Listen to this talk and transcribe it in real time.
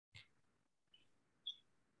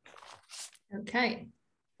Okay.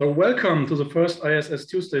 So welcome to the first IASS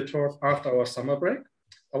Tuesday talk after our summer break.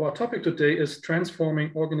 Our topic today is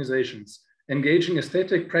transforming organizations, engaging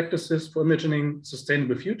aesthetic practices for imagining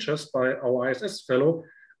sustainable futures by our IASS fellow,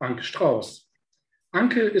 Anke Strauß.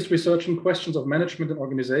 Anke is researching questions of management and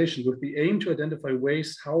organization with the aim to identify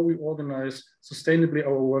ways how we organize sustainably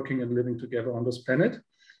our working and living together on this planet.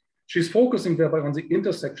 She's focusing thereby on the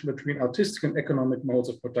intersection between artistic and economic modes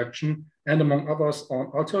of production, and among others, on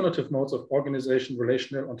alternative modes of organization,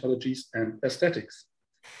 relational ontologies, and aesthetics.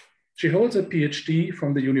 She holds a PhD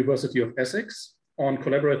from the University of Essex on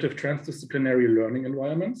collaborative transdisciplinary learning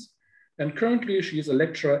environments. And currently she is a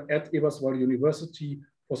lecturer at Eberswalde University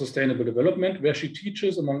for Sustainable Development, where she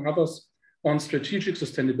teaches, among others, on strategic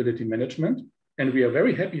sustainability management. And we are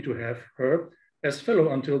very happy to have her as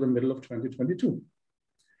fellow until the middle of 2022.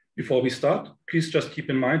 Before we start, please just keep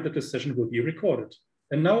in mind that this session will be recorded.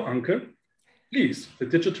 And now, Anke, please, the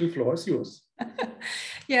digital floor is yours.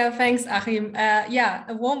 Yeah, thanks, Achim. Yeah,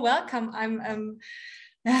 a warm welcome. I'm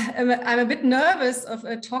a bit nervous of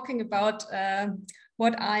talking about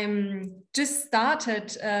what I'm just started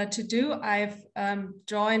to do. I've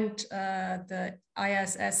joined the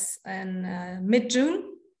IASS in mid-June.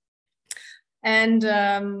 And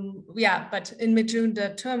yeah, but in mid-June,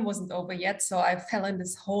 the term wasn't over yet. So I fell in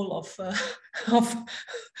this hole of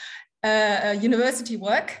university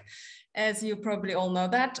work, as you probably all know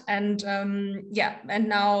that. And yeah, and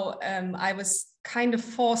now I was kind of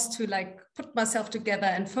forced to put myself together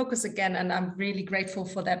and focus again. And I'm really grateful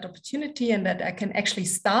for that opportunity and that I can actually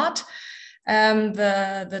start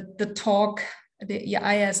the talk, the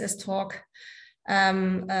IASS talk,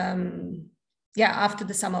 yeah, after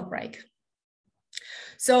the summer break.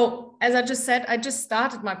 So as I just said, I just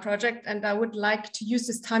started my project and I would like to use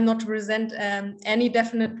this time not to present any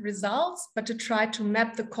definite results, but to try to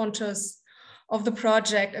map the contours of the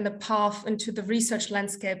project and the path into the research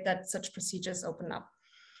landscape that such procedures open up.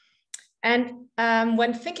 And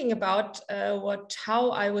when thinking about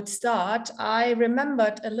how I would start, I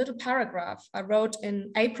remembered a little paragraph I wrote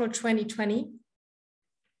in April 2020,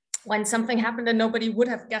 when something happened that nobody would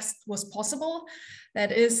have guessed was possible.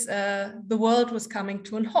 That is, the world was coming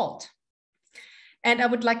to a halt. And I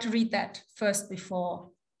would like to read that first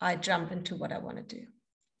before I jump into what I want to do.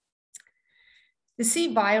 The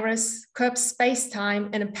C virus curbs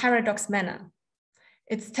space-time in a paradox manner.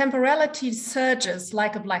 Its temporality surges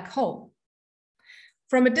like a black hole.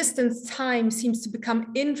 From a distance, time seems to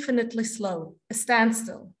become infinitely slow, a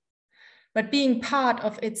standstill. But being part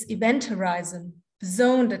of its event horizon, the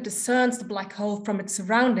zone that discerns the black hole from its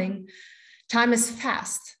surrounding, time is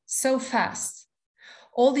fast, so fast.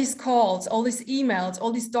 All these calls, all these emails,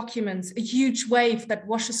 all these documents, a huge wave that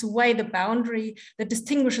washes away the boundary that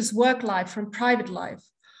distinguishes work life from private life.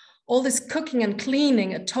 All this cooking and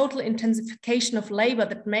cleaning, a total intensification of labor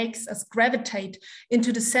that makes us gravitate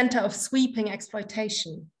into the center of sweeping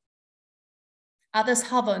exploitation. Others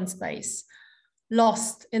hover in space,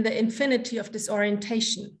 lost in the infinity of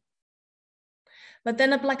disorientation. But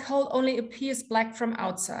then a black hole only appears black from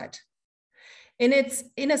outside. In its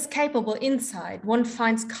inescapable inside, one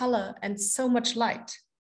finds color and so much light.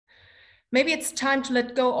 Maybe it's time to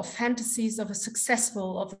let go of fantasies of a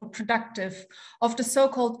successful, of a productive, of the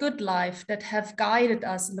so-called good life that have guided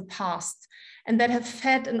us in the past and that have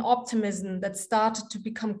fed an optimism that started to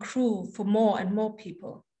become cruel for more and more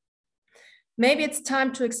people. Maybe it's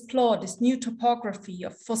time to explore this new topography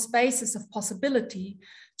for spaces of possibility,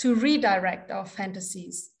 to redirect our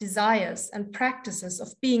fantasies, desires, and practices of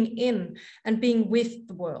being in and being with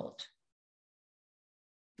the world.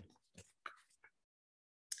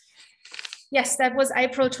 Yes, that was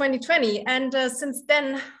April 2020. And since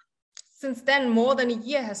then, more than a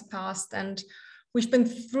year has passed, and we've been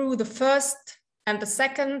through the first and the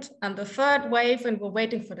second and the third wave, and we're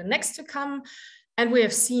waiting for the next to come. And we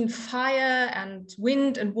have seen fire and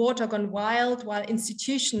wind and water gone wild, while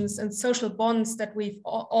institutions and social bonds that we've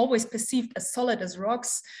always perceived as solid as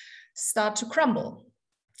rocks start to crumble.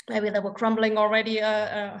 Maybe they were crumbling already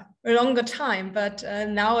a longer time, but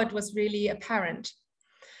now it was really apparent.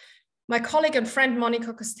 My colleague and friend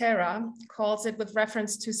Monica Costera calls it, with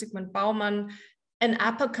reference to Zygmunt Bauman, an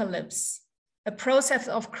apocalypse. A process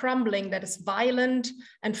of crumbling that is violent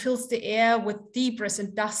and fills the air with debris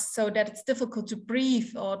and dust so that it's difficult to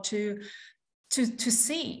breathe or to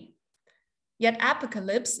see. Yet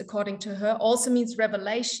apocalypse, according to her, also means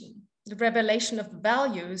revelation, the revelation of the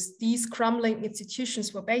values these crumbling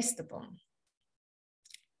institutions were based upon.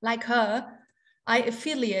 Like her, I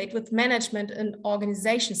affiliate with management and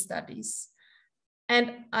organization studies.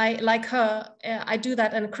 And like her, I do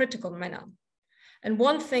that in a critical manner. And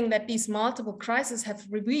one thing that these multiple crises have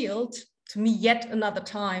revealed to me yet another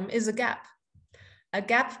time, is a gap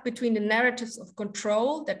between the narratives of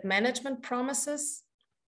control that management promises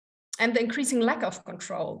and the increasing lack of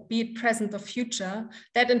control, be it present or future,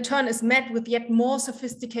 that in turn is met with yet more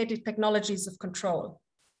sophisticated technologies of control.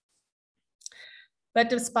 But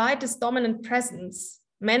despite this dominant presence,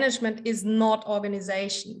 management is not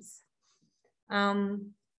organizations.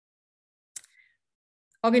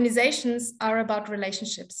 Organizations are about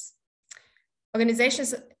relationships.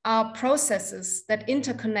 Organizations are processes that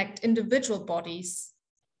interconnect individual bodies,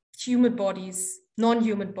 human bodies,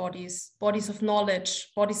 non-human bodies, bodies of knowledge,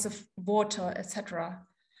 bodies of water, etc.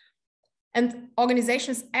 And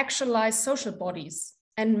organizations actualize social bodies,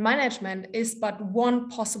 and management is but one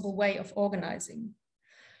possible way of organizing.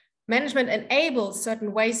 Management enables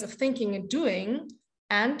certain ways of thinking and doing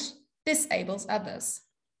and disables others.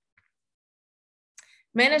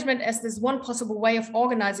 Management as this one possible way of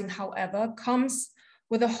organizing, however, comes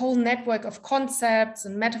with a whole network of concepts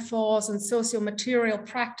and metaphors and socio-material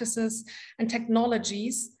practices and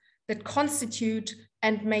technologies that constitute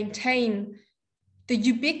and maintain the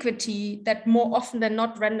ubiquity that more often than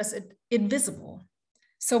not renders it invisible.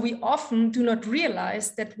 So we often do not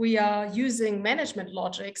realize that we are using management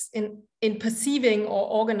logics in perceiving or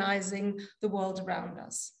organizing the world around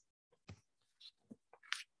us.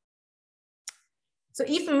 So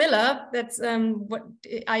Ethan Miller, that's what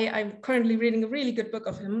I'm currently reading a really good book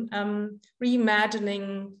of him,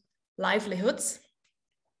 Reimagining Livelihoods.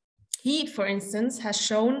 He, for instance, has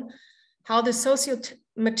shown how the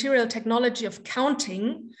socio-material technology of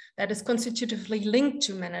counting that is constitutively linked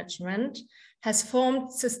to management has formed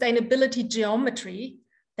sustainability geometry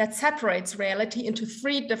that separates reality into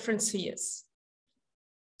three different spheres: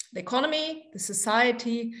 the economy, the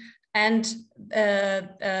society, and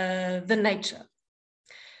the nature.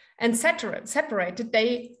 And separated,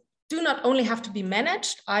 they do not only have to be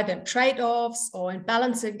managed, either in trade-offs or in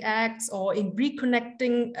balancing acts or in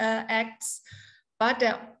reconnecting acts, but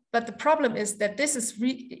the problem is that this is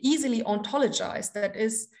easily ontologized. That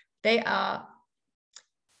is, they are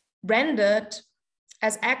rendered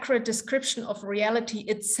as accurate description of reality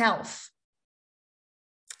itself.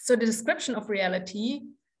 So the description of reality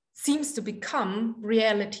seems to become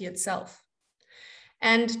reality itself.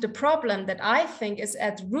 And the problem that I think is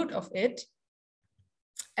at the root of it,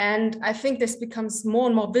 and I think this becomes more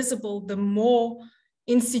and more visible the more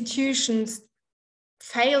institutions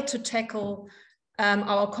fail to tackle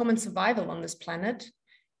our common survival on this planet,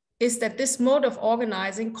 is that this mode of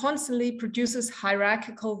organizing constantly produces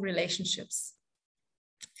hierarchical relationships.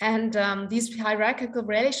 And these hierarchical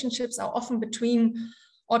relationships are often between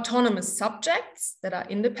autonomous subjects that are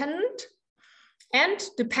independent and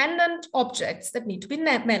dependent objects that need to be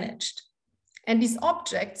managed. And these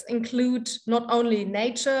objects include not only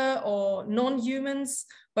nature or non-humans,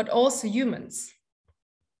 but also humans.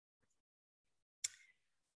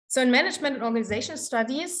 So in management and organization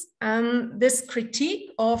studies, this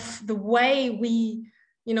critique of the way we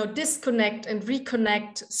disconnect and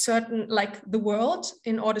reconnect certain, like the world,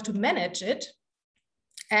 in order to manage it,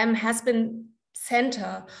 has been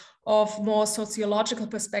center of more sociological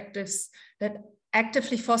perspectives that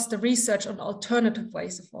actively foster research on alternative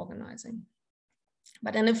ways of organizing.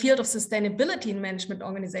 But in the field of sustainability in management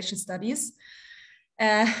organization studies,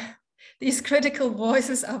 these critical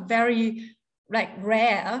voices are very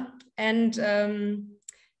rare, and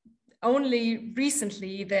only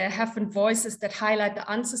recently there have been voices that highlight the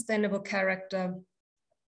unsustainable character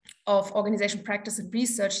of organization practice and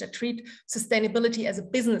research that treat sustainability as a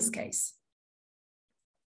business case.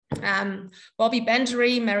 Bobby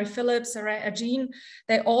Benjery, Mary Phillips, Sarah Ageen,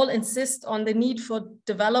 they all insist on the need for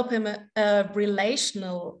developing a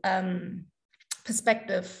relational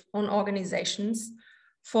perspective on organizations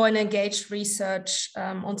for an engaged research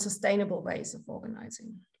on sustainable ways of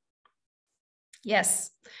organizing.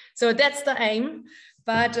 Yes, so that's the aim,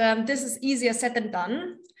 but this is easier said than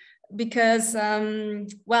done, because,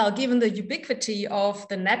 well, given the ubiquity of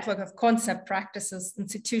the network of concept, practices,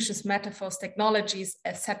 institutions, metaphors, technologies,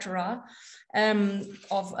 etc.,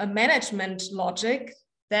 of a management logic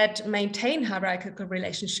that maintain hierarchical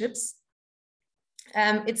relationships,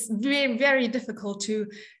 it's very, very difficult to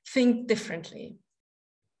think differently.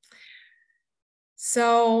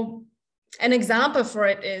 So an example for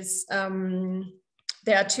it is,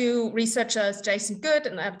 there are two researchers, Jason Good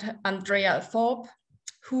and Andrea Thorpe,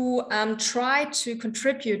 who try to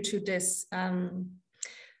contribute to this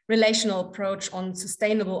relational approach on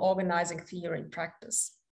sustainable organizing theory and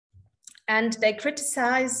practice. And they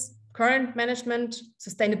criticize current management,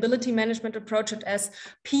 sustainability management approach as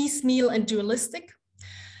piecemeal and dualistic,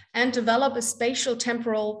 and develop a spatial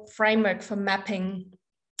temporal framework for mapping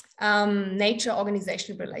nature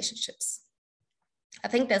organizational relationships. I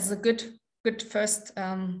think that's a good first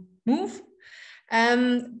move,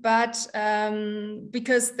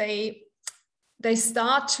 because they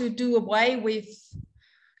start to do away with,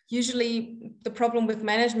 usually the problem with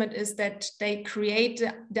management is that they create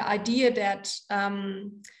the idea that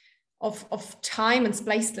of time and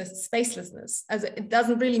spacelessness. As it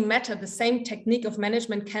doesn't really matter. The same technique of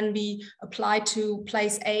management can be applied to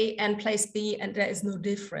place A and place B, and there is no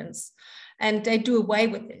difference. And they do away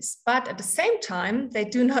with this. But at the same time, they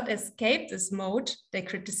do not escape this mode they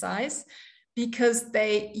criticize, because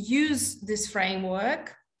they use this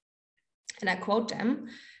framework, and I quote them,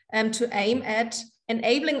 to aim at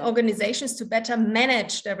enabling organizations to better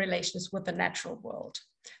manage their relations with the natural world.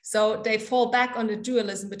 So they fall back on the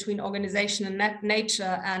dualism between organization and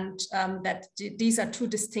nature, and that these are two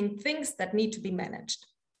distinct things that need to be managed.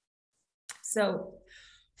 So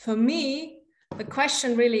for me, the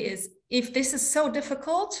question really is, if this is so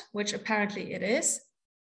difficult, which apparently it is,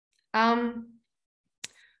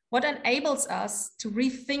 what enables us to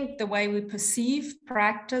rethink the way we perceive,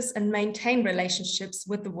 practice, and maintain relationships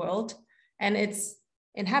with the world and its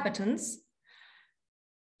inhabitants,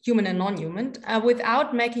 human and non-human,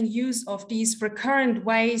 without making use of these recurrent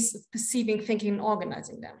ways of perceiving, thinking, and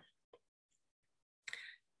organizing them?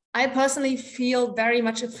 I personally feel very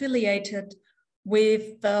much affiliated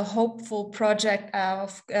with the hopeful project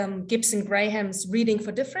of Gibson Graham's Reading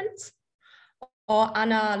for Difference, or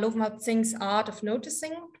Anna Lovenhaupt-Singh's Art of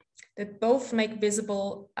Noticing, that both make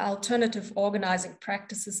visible alternative organizing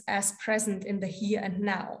practices as present in the here and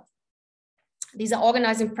now. These are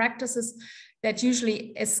organizing practices that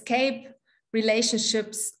usually escape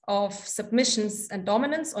relationships of submissions and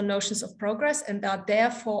dominance or notions of progress, and are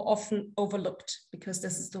therefore often overlooked, because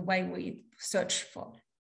this is the way we search for.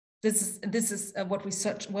 This is what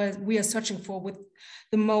we are searching for with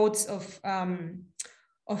the modes of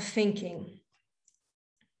thinking.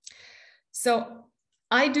 So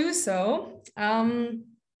I do so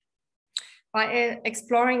by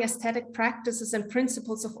exploring aesthetic practices and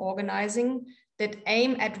principles of organizing that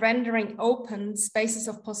aim at rendering open spaces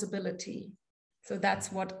of possibility. So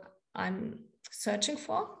that's what I'm searching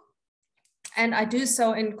for. And I do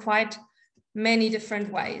so in quite many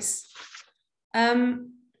different ways.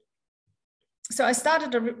 So I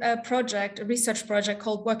started a research project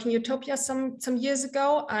called Working Utopia some years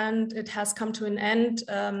ago, and it has come to an end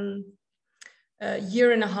a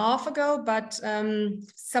year and a half ago, but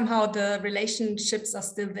somehow the relationships are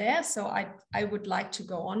still there. So I would like to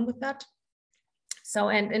go on with that. So,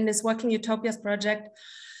 and in this Working Utopias project,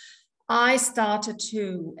 I started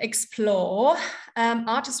to explore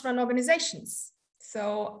artist-run organizations.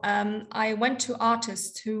 So I went to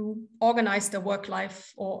artists who organize their work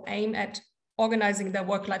life or aim at organizing their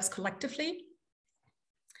work lives collectively,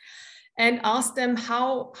 and asked them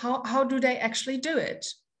how do they actually do it.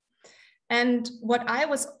 And what I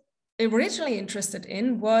was originally interested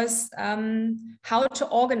in was how to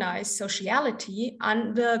organize sociality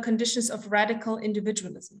under conditions of radical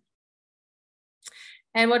individualism.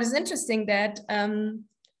 And what is interesting that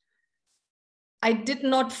I did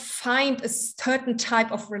not find a certain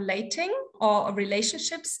type of relating or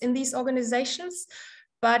relationships in these organizations,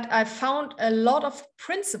 but I found a lot of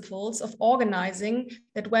principles of organizing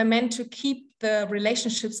that were meant to keep the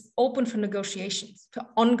relationships open for negotiations, for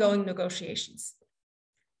ongoing negotiations.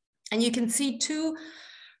 And you can see two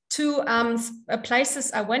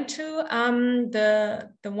places I went to.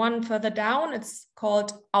 The one further down, it's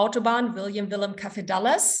called Autobahn William Willem Café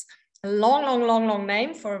Dallas. A long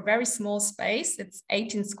name for a very small space. It's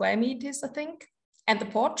 18 square meters, I think, and the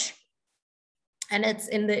porch. And it's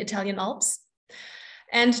in the Italian Alps.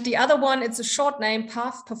 And the other one, it's a short name,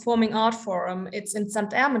 Path Performing Art Forum. It's in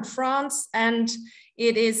Saint-Herme in France, and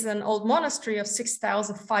it is an old monastery of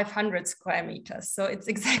 6,500 square meters. So it's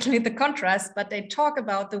exactly the contrast, but they talk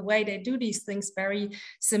about the way they do these things very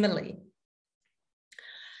similarly.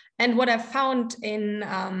 And what I found in,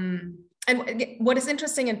 and what is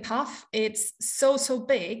interesting in Path, it's so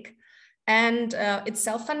big, and it's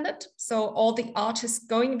self-funded. So all the artists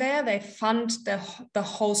going there, they fund the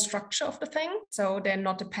whole structure of the thing. So they're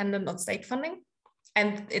not dependent on state funding.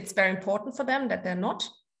 And it's very important for them that they're not.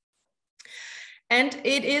 And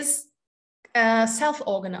it is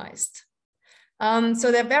self-organized.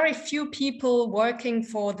 So there are very few people working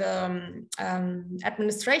for the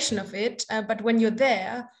administration of it. But when you're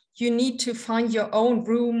there, you need to find your own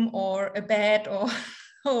room or a bed or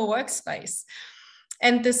a workspace.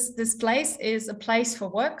 And this place is a place for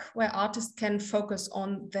work where artists can focus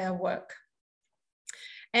on their work.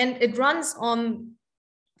 And it runs on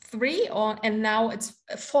and now it's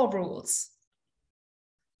 4 rules.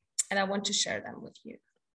 and I want to share them with you.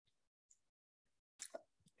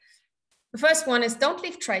 The first one is don't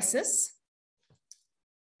leave traces,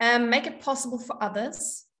 make it possible for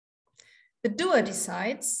others, the doer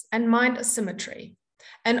decides, and mind asymmetry.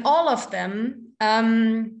 And all of them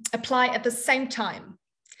apply at the same time.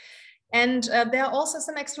 And there are also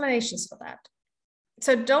some explanations for that.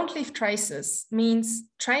 So don't leave traces means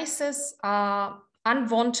traces are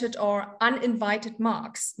unwanted or uninvited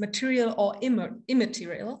marks, material or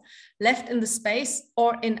immaterial, left in the space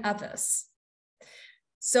or in others.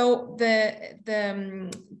 So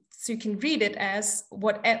so you can read it as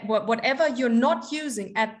whatever you're not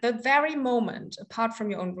using at the very moment, apart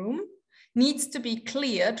from your own room, needs to be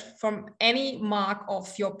cleared from any mark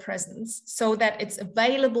of your presence so that it's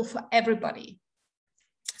available for everybody.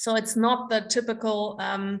 So it's not the typical,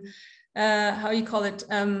 how you call it,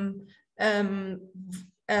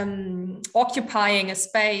 occupying a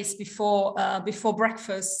space before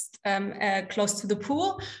breakfast close to the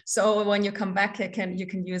pool. So when you come back, you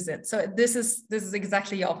can use it. So this is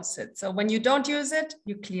exactly the opposite. So when you don't use it,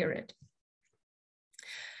 you clear it.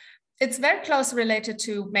 It's very closely related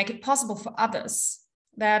to make it possible for others.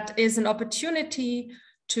 That is an opportunity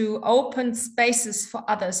to open spaces for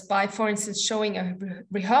others by, for instance, showing a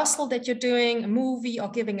rehearsal that you're doing, a movie, or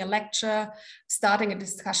giving a lecture, starting a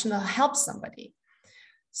discussion, or help somebody.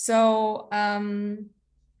 So I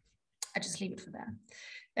just leave it for that.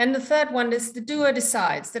 And the third one is the doer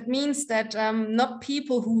decides. That means that not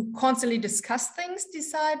people who constantly discuss things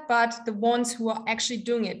decide, but the ones who are actually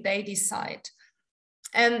doing it, they decide.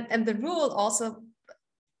 And the rule also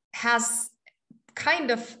has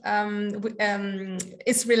kind of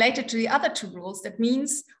is related to the other two rules. That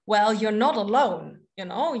means, well, you're not alone.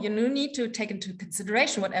 You need to take into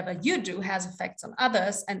consideration whatever you do has effects on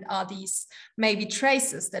others, and are these maybe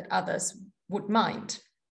traces that others would mind.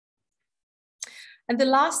 And the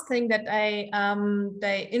last thing that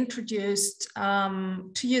they introduced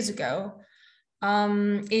 2 years ago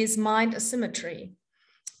is mind asymmetry,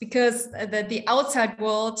 because the outside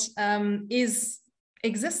world is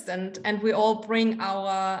existent, and we all bring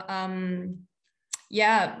our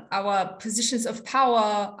positions of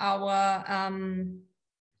power,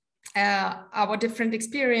 our different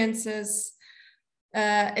experiences,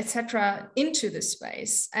 etc., into the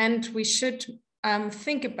space, and we should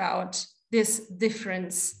think about this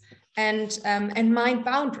difference and mind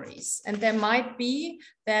boundaries. And there might be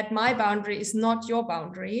that my boundary is not your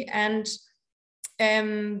boundary, and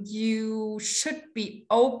you should be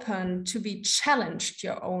open to be challenged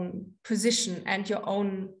your own position and your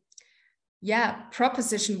own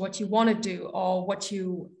proposition, what you want to do or what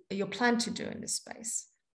you plan to do in this space.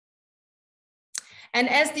 And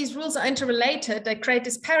as these rules are interrelated, they create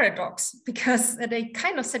this paradox, because they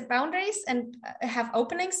kind of set boundaries and have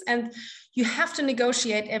openings, and you have to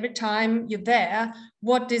negotiate every time you're there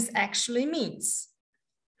what this actually means.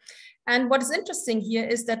 And what is interesting here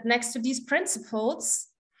is that next to these principles,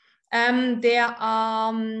 there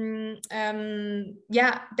are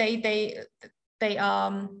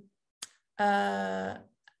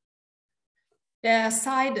they're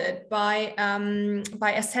cited by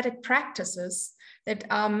aesthetic practices that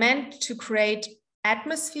are meant to create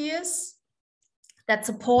atmospheres that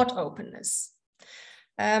support openness.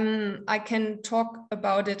 I can talk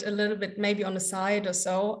about it a little bit, maybe on the side or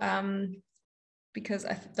so, because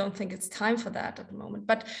I don't think it's time for that at the moment.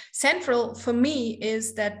 But central for me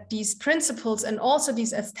is that these principles and also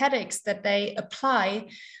these aesthetics that they apply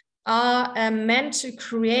are meant to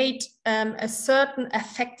create a certain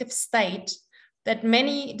affective state that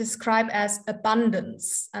many describe as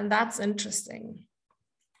abundance. And that's interesting.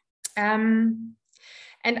 And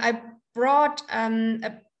I brought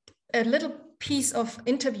a little piece of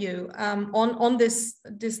interview on this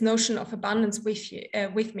notion of abundance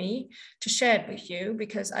with me to share it with you,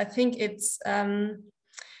 because I think it's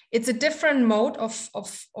a different mode of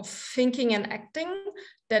thinking and acting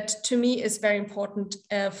that to me is very important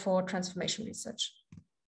for transformation research.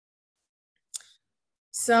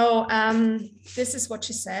 So this is what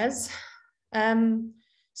she says.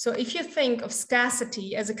 So if you think of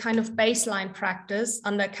scarcity as a kind of baseline practice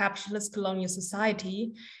under capitalist colonial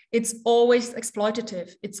society, it's always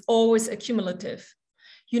exploitative, it's always accumulative.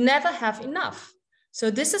 You never have enough. So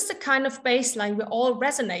this is the kind of baseline we all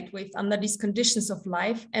resonate with under these conditions of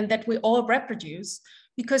life, and that we all reproduce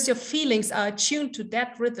because your feelings are attuned to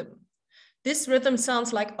that rhythm. This rhythm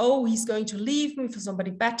sounds like, oh, he's going to leave me for somebody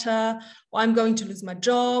better, or I'm going to lose my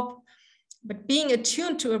job. But being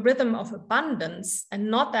attuned to a rhythm of abundance and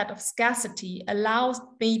not that of scarcity allows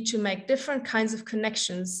me to make different kinds of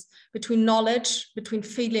connections between knowledge, between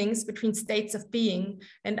feelings, between states of being.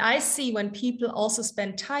 And I see when people also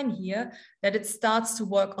spend time here that it starts to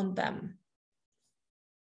work on them.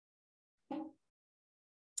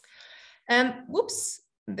 Whoops,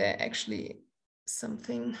 there actually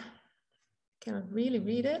something, I cannot really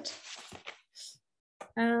read it.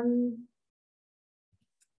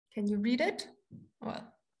 Can you read it?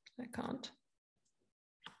 Well, I can't.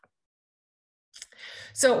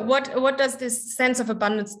 So what does this sense of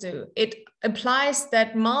abundance do? It implies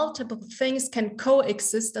that multiple things can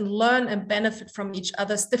coexist and learn and benefit from each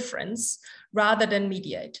other's difference rather than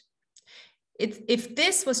mediate. If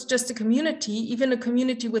this was just a community, even a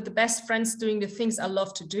community with the best friends doing the things I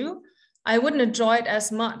love to do, I wouldn't enjoy it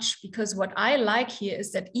as much, because what I like here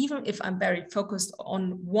is that even if I'm very focused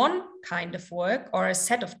on one kind of work or a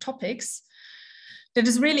set of topics that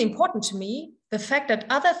is really important to me, the fact that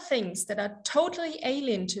other things that are totally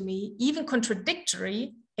alien to me, even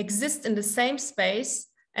contradictory, exist in the same space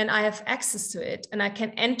and I have access to it and I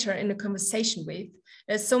can enter in a conversation with,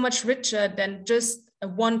 is so much richer than just a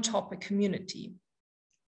one topic community.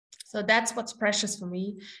 So that's what's precious for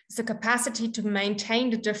me, is the capacity to maintain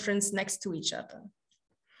the difference next to each other.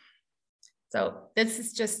 So this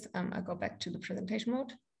is just, I'll go back to the presentation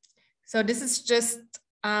mode. So this is just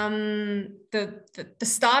the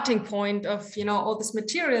starting point of, you know, all this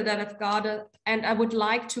material that I've gathered. And I would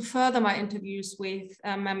like to further my interviews with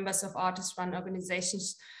members of artist-run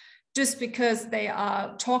organizations, just because they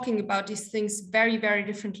are talking about these things very, very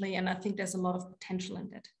differently. And I think there's a lot of potential in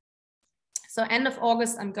that. So end of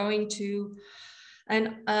August, I'm going to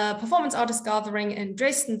a performance artist gathering in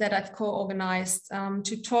Dresden that I've co-organized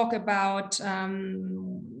to talk about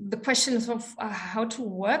the questions of how to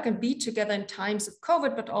work and be together in times of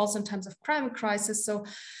COVID, but also in times of climate crisis. So,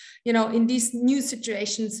 you know, in these new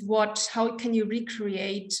situations, how can you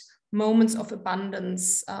recreate moments of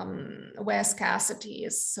abundance where scarcity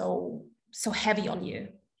is so heavy on you?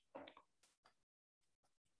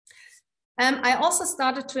 I also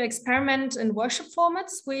started to experiment in workshop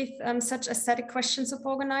formats with such aesthetic questions of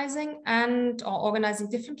organizing or organizing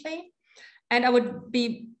differently. And I would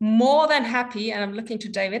be more than happy, and I'm looking to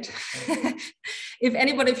David, if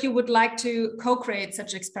anybody of you would like to co-create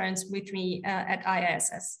such experience with me at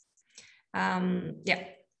IASS. Yeah,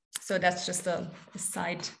 so that's just a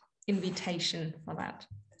side invitation for that.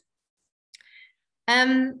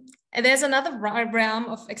 And there's another realm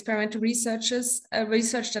of experimental research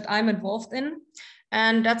that I'm involved in.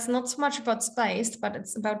 And that's not so much about space, but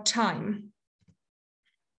it's about time.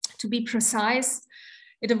 To be precise,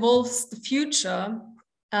 it involves the future,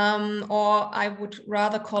 or I would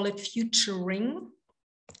rather call it futuring.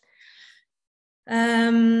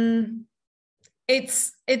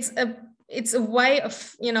 It's a way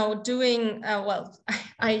of, you know, doing, well,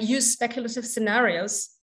 I use speculative scenarios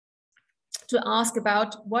to ask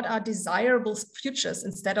about what are desirable futures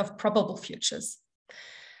instead of probable futures.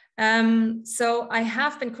 So I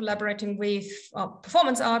have been collaborating with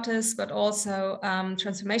performance artists, but also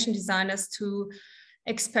transformation designers to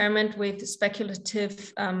experiment with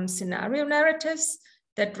speculative scenario narratives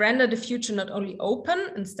that render the future not only open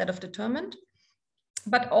instead of determined,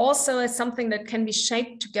 but also as something that can be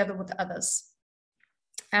shaped together with others.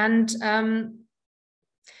 And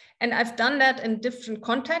I've done that in different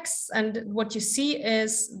contexts. And what you see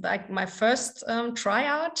is like my first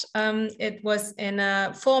tryout. It was in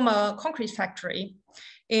a former concrete factory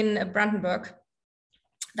in Brandenburg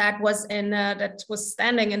that was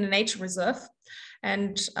standing in a nature reserve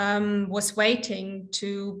and was waiting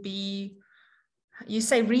to be, you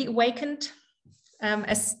say, reawakened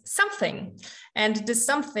as something. And this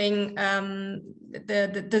something,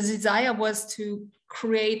 the desire was to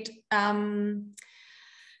create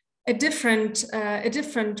a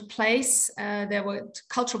different place. There were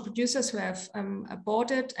cultural producers who have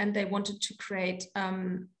bought it, and they wanted to create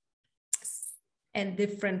a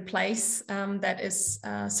different place that is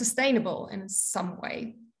sustainable in some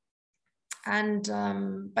way. And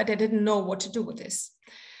but they didn't know what to do with this.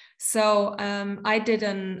 So I did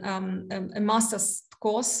a master's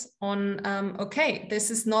course on, okay,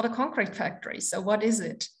 this is not a concrete factory, so what is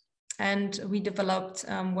it? And we developed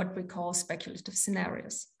what we call speculative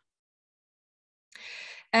scenarios.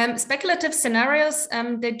 Speculative scenarios,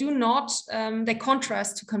 they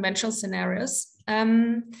contrast to conventional scenarios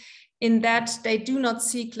in that they do not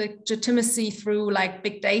seek legitimacy through like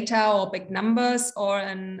big data or big numbers or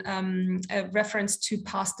a reference to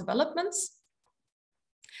past developments,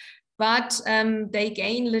 but they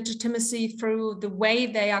gain legitimacy through the way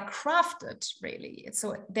they are crafted, really.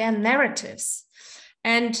 So their narratives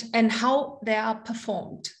and how they are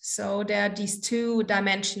performed. So there are these two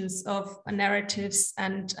dimensions of narratives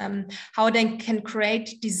and how they can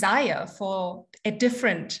create desire for a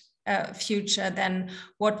different future than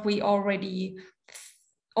what we already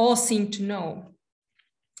all seem to know.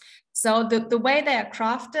 So the way they are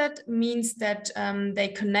crafted means that they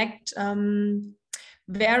connect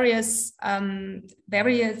various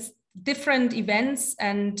different events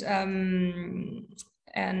and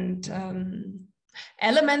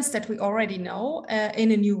elements that we already know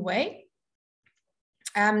in a new way,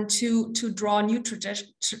 to draw new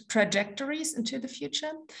trajectories into the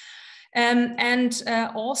future. And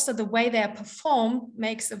also the way they are performed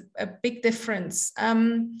makes a big difference.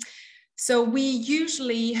 So we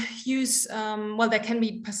usually use, well, there can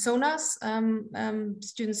be personas.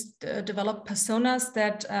 Students develop personas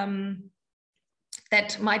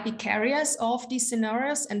that might be carriers of these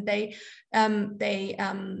scenarios, and they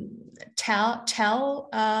tell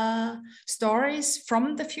stories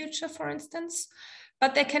from the future, for instance.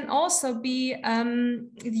 But there can also be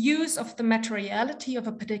use of the materiality of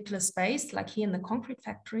a particular space, like here in the concrete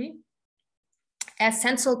factory, as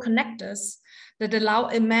central connectors that allow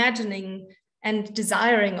imagining and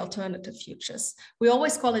desiring alternative futures. We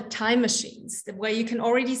always call it time machines, where you can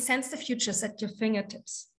already sense the futures at your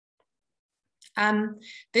fingertips.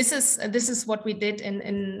 This is what we did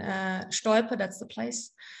in Stolpe, that's the place,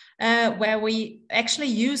 where we actually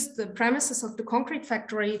used the premises of the concrete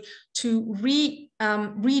factory to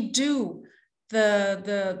redo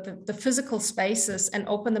the physical spaces and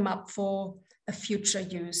open them up for a future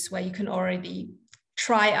use, where you can already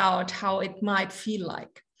try out how it might feel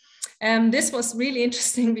like. This was really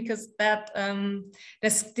interesting because that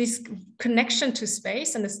there's this connection to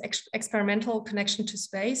space, and this experimental connection to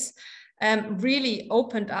space really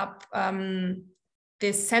opened up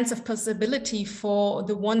this sense of possibility for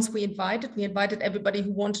the ones we invited. We invited everybody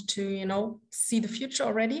who wanted to, you know, see the future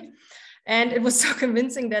already. And it was so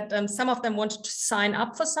convincing that some of them wanted to sign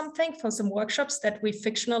up for something, for some workshops that we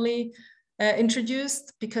fictionally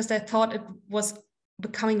introduced, because they thought it was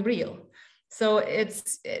becoming real. So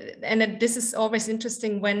this is always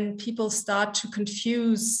interesting when people start to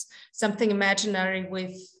confuse something imaginary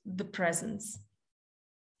with the presence.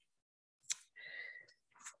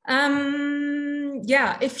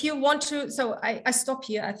 Yeah, if you want to, so I stop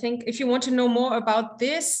here. I think if you want to know more about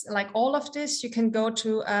this, like all of this, you can go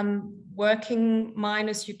to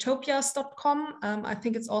working-utopias.com. I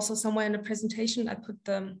think it's also somewhere in the presentation. I put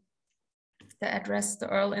the address, the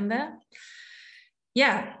URL in there.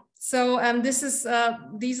 Yeah, so these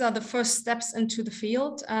are the first steps into the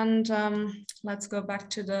field. And let's go back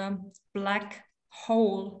to the black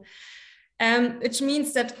hole, which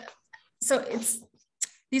means that,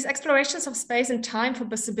 these explorations of space and time for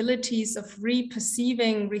possibilities of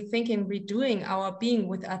re-perceiving, rethinking, redoing our being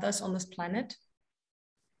with others on this planet.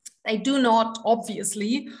 They do not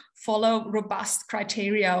obviously follow robust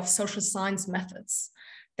criteria of social science methods.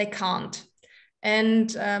 They can't.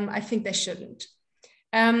 And I think they shouldn't.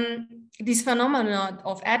 These phenomena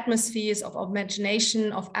of atmospheres, of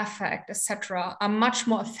imagination, of affect, etc., are much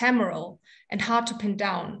more ephemeral and hard to pin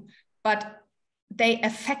down, but they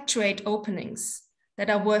effectuate openings that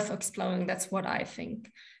are worth exploring. That's what I think.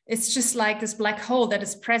 It's just like this black hole that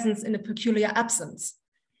is present in a peculiar absence.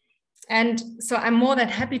 And so I'm more than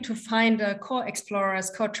happy to find co-explorers,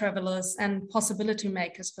 co-travelers, and possibility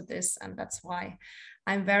makers for this. And that's why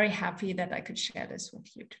I'm very happy that I could share this with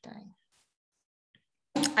you today.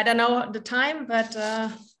 I don't know the time, but...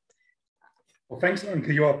 Well, thanks,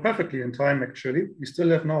 Anke. You are perfectly in time, actually. We still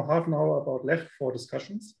have now half an hour about left for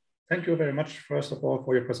discussions. Thank you very much, first of all,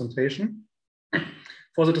 for your presentation.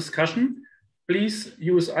 For the discussion, please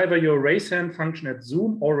use either your raise hand function at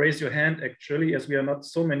Zoom or raise your hand, actually, as we are not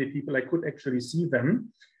so many people, I could actually see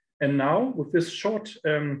them. And now, with this short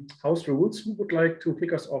house rules, who would like to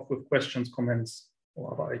kick us off with questions, comments,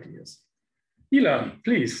 or other ideas? Ilan,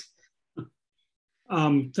 please.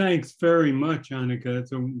 Thanks very much, Anke.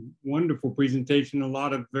 It's a wonderful presentation, a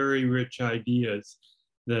lot of very rich ideas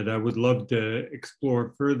that I would love to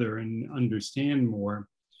explore further and understand more.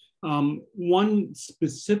 One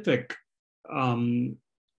specific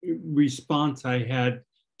response I had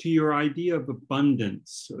to your idea of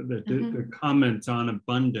abundance, or the comments on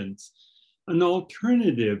abundance, an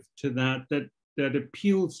alternative to that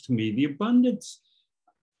appeals to me. The abundance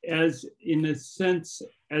as, in a sense,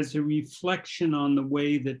 as a reflection on the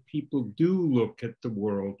way that people do look at the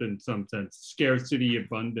world in some sense. Scarcity,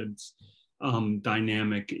 abundance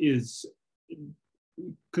dynamic is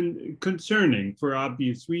concerning for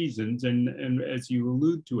obvious reasons, and as you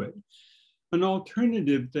allude to it. An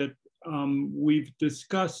alternative that we've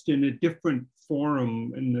discussed in a different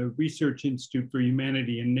forum in the Research Institute for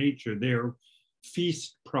Humanity and Nature, their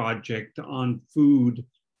FEAST project on food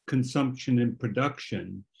consumption and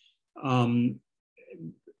production,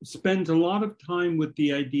 spends a lot of time with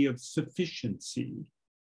the idea of sufficiency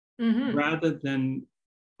rather than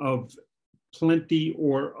of plenty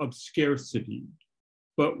or of scarcity,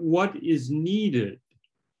 but what is needed.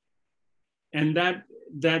 And that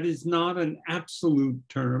is not an absolute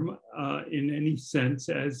term in any sense,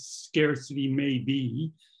 as scarcity may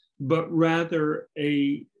be, but rather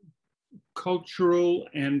a cultural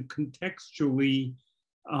and contextually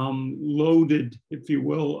loaded, if you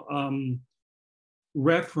will,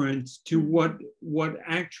 reference to what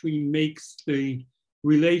actually makes the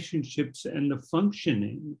relationships and the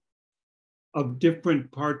functioning of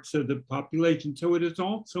different parts of the population. So it is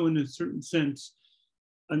also, in a certain sense,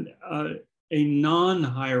 a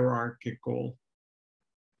non-hierarchical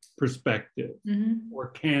perspective, or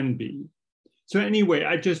can be. So anyway,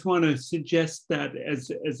 I just want to suggest that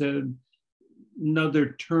as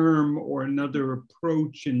another term or another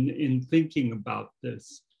approach in thinking about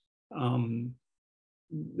this.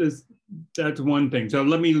 That's one thing. So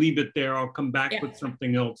let me leave it there. I'll come back with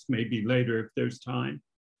something else maybe later if there's time.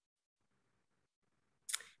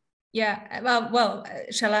 Yeah, well,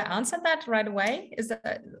 shall I answer that right away? Is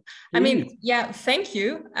that, I mean, yeah, thank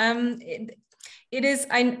you. It is,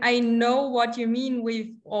 I know what you mean with,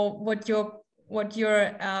 or what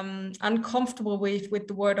you're uncomfortable with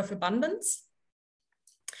the word of abundance.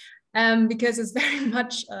 Because it's very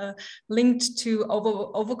much linked to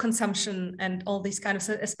overconsumption and all these kind of,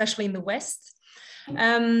 especially in the West.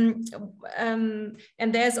 And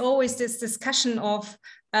there's always this discussion of,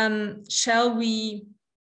 shall we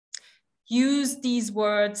use these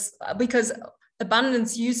words, because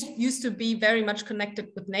abundance used to be very much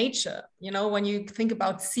connected with nature. You know, when you think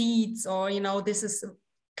about seeds, or, you know, this is,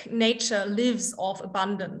 nature lives off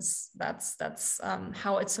abundance. That's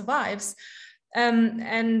how it survives.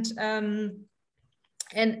 And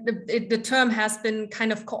the term has been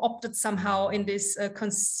kind of co-opted somehow in this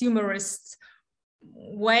consumerist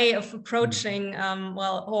way of approaching,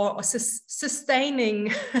 or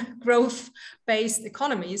sustaining growth-based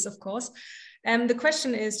economies, of course. And the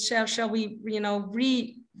question is, shall we, you know,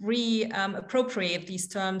 appropriate these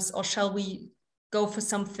terms, or shall we go for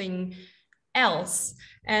something else?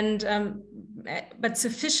 And but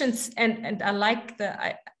sufficiency, and I like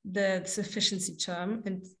the sufficiency term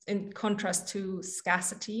in contrast to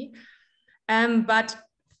scarcity, but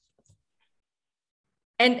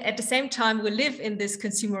and at the same time we live in this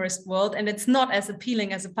consumerist world, and it's not as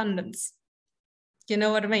appealing as abundance. You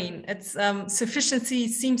know what I mean? It's sufficiency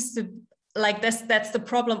seems to, like, that's the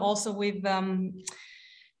problem also with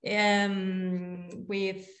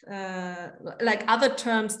like other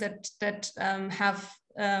terms that have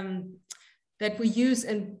that we use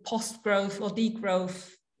in post-growth or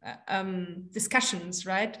degrowth discussions,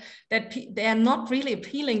 right? That they are not really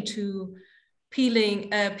appealing to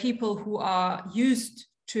people who are used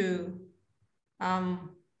to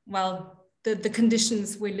the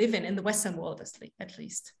conditions we live in the Western world, at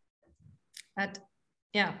least. But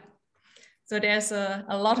yeah, so there's a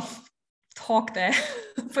lot of talk there,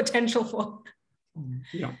 potential for.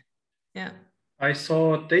 Yeah. I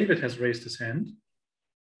saw David has raised his hand.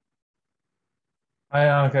 Hi,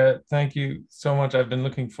 Anke. Thank you so much. I've been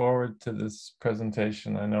looking forward to this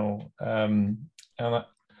presentation, I know. And I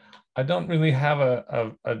don't really have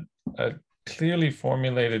a clearly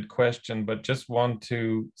formulated question, but just want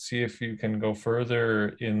to see if you can go further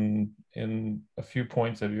in a few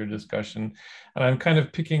points of your discussion. And I'm kind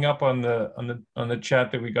of picking up on the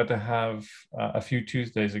chat that we got to have a few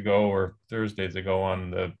Tuesdays ago or Thursdays ago on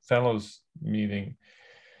the fellows meeting,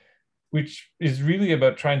 which is really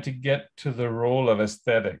about trying to get to the role of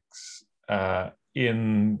aesthetics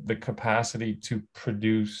in the capacity to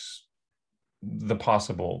produce the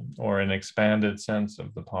possible, or an expanded sense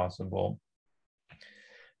of the possible,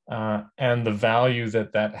 and the value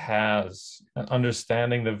that has, and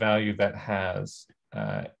understanding the value that has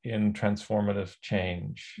in transformative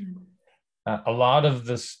change. A lot of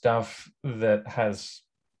the stuff that has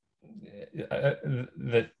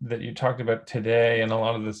that you talked about today, and a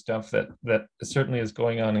lot of the stuff that certainly is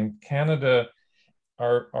going on in Canada,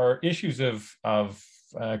 are issues of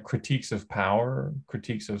critiques of power,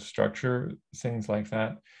 critiques of structure, things like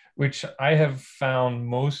that, which I have found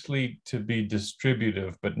mostly to be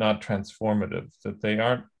distributive but not transformative, that they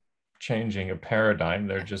aren't changing a paradigm.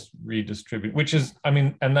 They're just redistributing, which is, I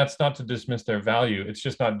mean, and that's not to dismiss their value. It's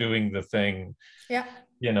just not doing the thing, yeah,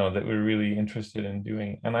 you know, that we're really interested in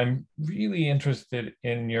doing. And I'm really interested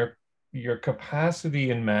in your capacity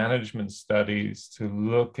in management studies to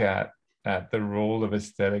look at the role of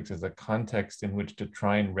aesthetics as a context in which to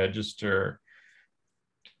try and register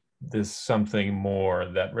this something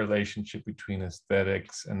more, that relationship between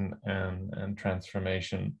aesthetics and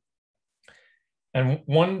transformation. And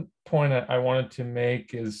one point I wanted to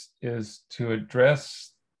make is to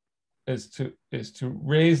address, is to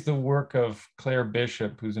raise the work of Claire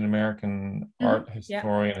Bishop, who's an American art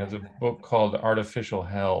historian, has a book called Artificial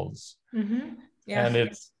Hells. And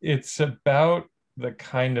it's about the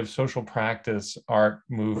kind of social practice art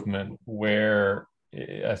movement where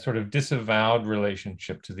a sort of disavowed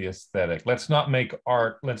relationship to the aesthetic. Let's not make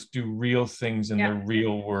art, let's do real things in the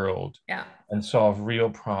real world and solve real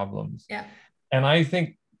problems. And I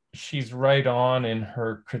think she's right on in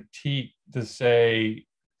her critique to say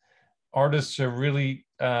artists are really,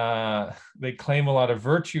 they claim a lot of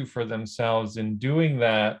virtue for themselves in doing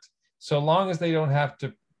that, so long as they don't have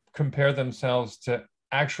to compare themselves to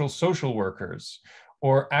actual social workers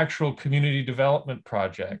or actual community development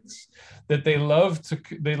projects, that they love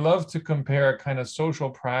to compare a kind of social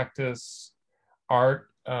practice art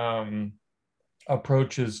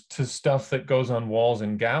approaches to stuff that goes on walls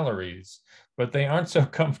in galleries, but they aren't so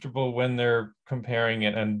comfortable when they're comparing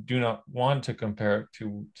it and do not want to compare it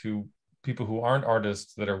to people who aren't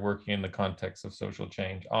artists that are working in the context of social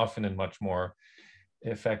change, often in much more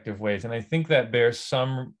effective ways. And I think that bears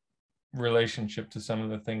some relationship to some of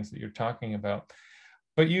the things that you're talking about.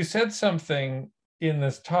 But you said something in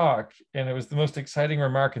this talk, and it was the most exciting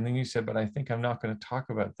remark, and then you said, but I think I'm not going to talk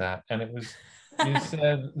about that. And it was, you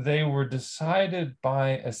said they were decided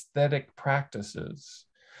by aesthetic practices.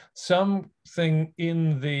 Something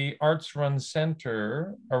in the Arts Run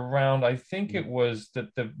Center around, I think it was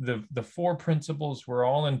that the four principles were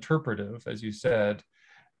all interpretive, as you said,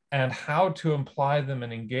 and how to apply them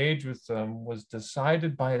and engage with them was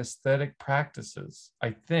decided by aesthetic practices,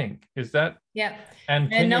 I think. Is that? Yeah. And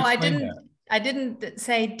no, I didn't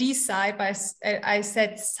say decide, but I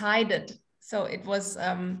said sided. So it was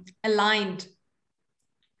aligned.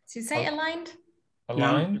 Did you say aligned?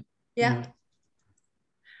 Aligned? Yeah.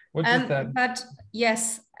 What does that? But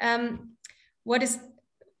yes,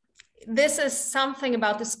 this is something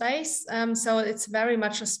about the space. So it's very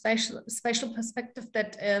much a spatial perspective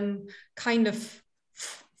that kind of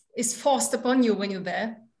is forced upon you when you're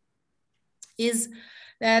there. Is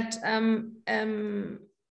that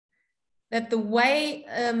that the way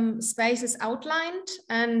space is outlined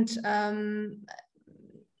and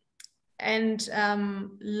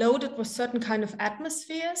loaded with certain kind of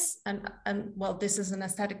atmospheres, and well, this is an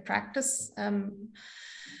aesthetic practice.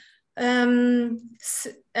 How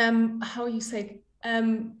you say,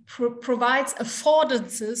 provides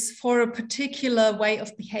affordances for a particular way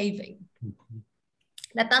of behaving.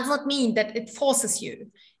 That does not mean that it forces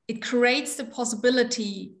you. It creates the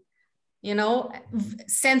possibility, you know,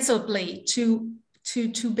 sensibly to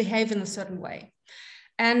behave in a certain way.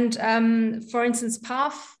 And for instance,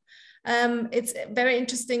 PATH, it's very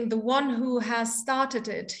interesting. The one who has started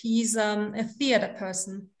it, he's a theater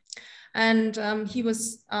person. And he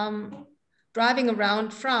was driving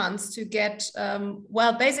around France to get,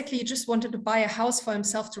 well, basically he just wanted to buy a house for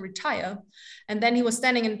himself to retire. And then he was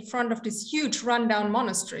standing in front of this huge rundown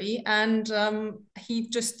monastery, and he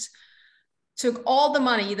just took all the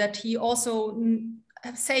money that he also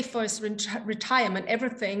saved for his retirement,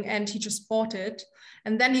 everything, and he just bought it.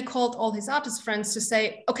 And then he called all his artist friends to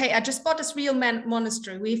say, okay, I just bought this real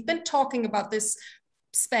monastery. We've been talking about this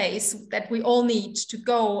space that we all need to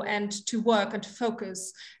go and to work and to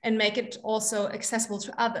focus and make it also accessible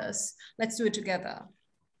to others. Let's do it together.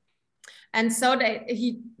 And so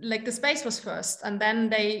the space was first, and then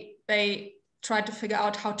they tried to figure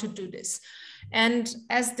out how to do this. And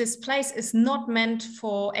as this place is not meant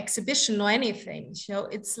for exhibition or anything, you know,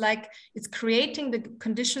 it's like it's creating the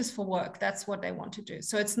conditions for work. That's what they want to do.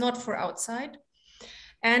 So it's not for outside.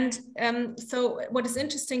 And so what is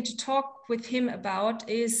interesting to talk with him about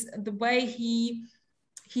is the way he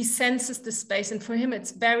senses the space. And for him,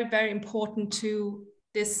 it's very, very important to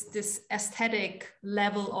this aesthetic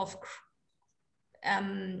level of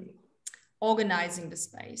organizing the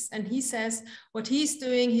space. And he says what he's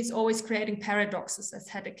doing, he's always creating paradoxes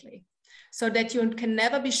aesthetically, so that you can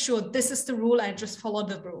never be sure this is the rule, I just follow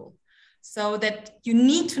the rule. So that you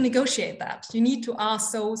need to negotiate that. You need to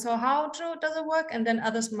ask, so how does it work? And then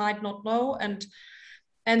others might not know.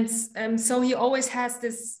 And so he always has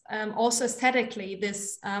this, also aesthetically,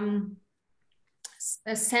 this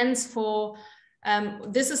a sense for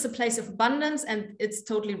this is a place of abundance and it's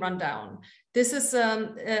totally run down. This is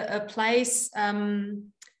a place,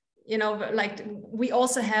 you know, like we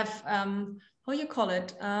also have, how you call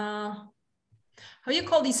it? How you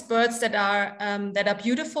call these birds that are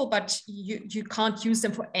beautiful, but you can't use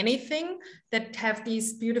them for anything, that have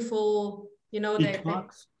these beautiful, you know,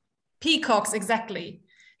 peacocks? Peacocks, exactly.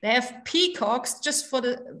 They have peacocks just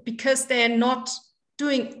because they're not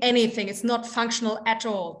doing anything. It's not functional at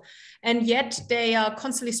all. And yet they are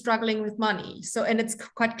constantly struggling with money. So, and it's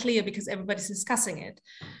quite clear because everybody's discussing it.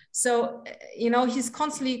 So, you know, he's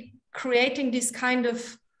constantly creating these kind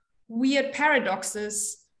of weird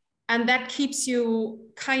paradoxes, and that keeps you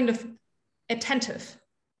kind of attentive.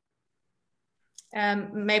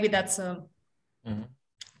 Maybe that's a,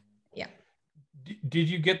 yeah. Did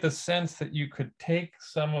you get the sense that you could take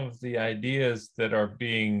some of the ideas that are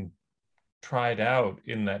being tried out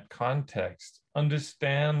in that context,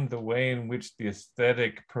 understand the way in which the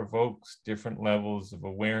aesthetic provokes different levels of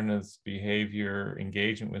awareness, behavior,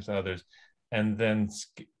 engagement with others, and then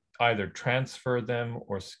either transfer them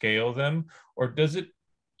or scale them? Or does it,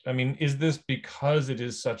 I mean, is this because it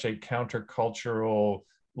is such a countercultural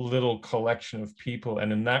little collection of people,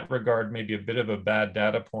 and in that regard, maybe a bit of a bad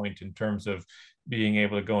data point in terms of being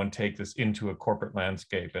able to go and take this into a corporate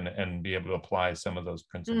landscape and be able to apply some of those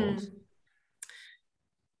principles?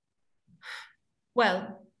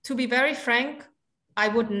 Well, to be very frank, I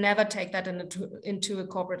would never take that into a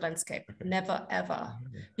corporate landscape. Okay. Never, ever.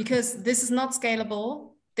 Because this is not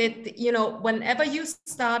scalable. That, you know, whenever you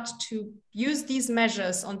start to use these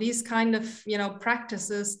measures on these kind of, you know,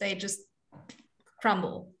 practices, they just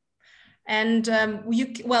crumble. And you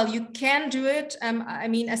can do it. I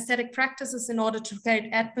mean, aesthetic practices, in order to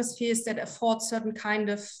create atmospheres that afford certain kind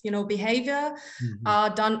of, you know, behavior, are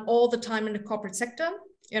done all the time in the corporate sector.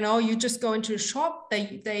 You know, you just go into a shop,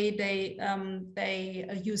 they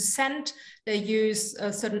use scent, they use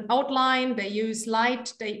a certain outline, they use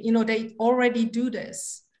light, they already do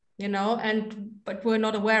this, you know, but we're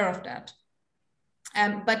not aware of that.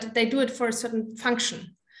 But they do it for a certain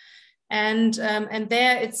function. And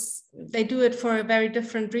there they do it for a very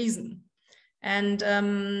different reason. And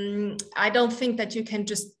I don't think that you can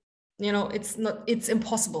just, you know, it's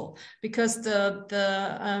impossible, because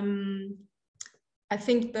I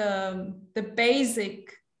think the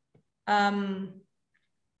basic, how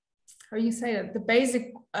you say it, the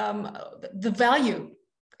basic, the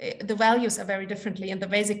values are very differently, and the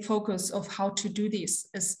basic focus of how to do this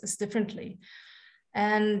is differently.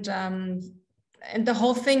 And the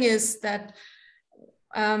whole thing is that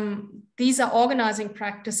these are organizing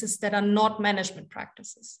practices that are not management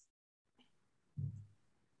practices.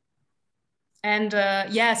 And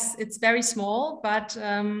yes, it's very small, but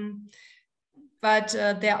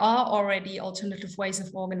there are already alternative ways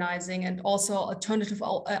of organizing, and also alternative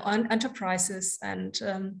enterprises and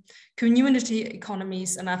community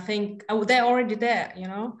economies. And I think they're already there, you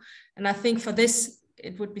know. And I think for this,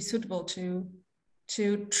 it would be suitable to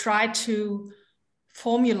try to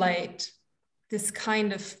formulate this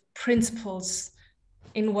kind of principles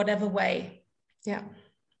in whatever way. Yeah.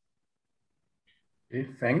 Okay,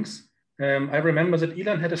 thanks. I remember that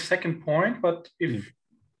Ilan had a second point, but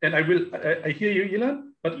and I hear you,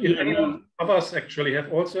 Ilan, but if anyone others actually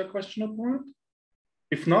have also a question or point?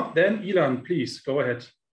 If not, then Ilan, please go ahead.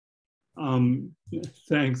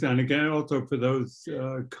 Thanks, Anke, also for those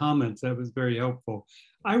comments. That was very helpful.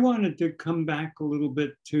 I wanted to come back a little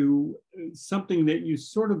bit to something that you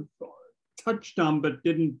sort of touched on, but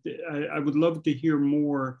didn't. I would love to hear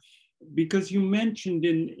more, because you mentioned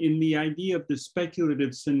in the idea of the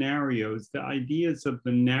speculative scenarios, the ideas of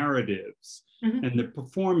the narratives and the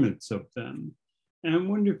performance of them. And I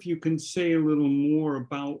wonder if you can say a little more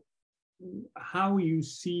about how you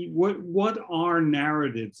see, what are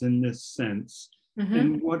narratives in this sense,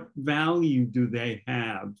 and what value do they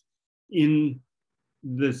have in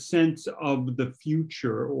the sense of the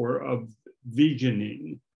future, or of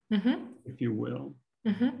visioning, if you will.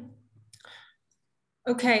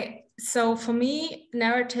 Okay, so for me,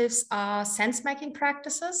 narratives are sense-making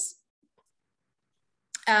practices,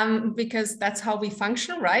 because that's how we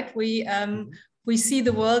function, right? We see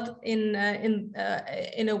the world in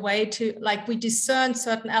a way to, like, we discern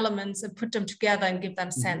certain elements and put them together and give them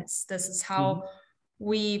sense. This is how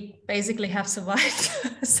we basically have survived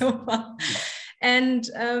so far. And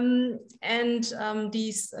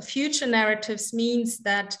these future narratives means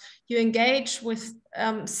that you engage with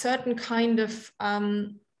certain kind of, how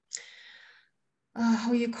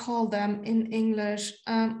you call them in English?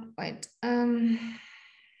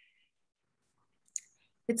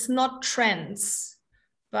 It's not trends,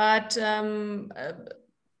 but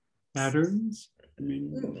patterns. I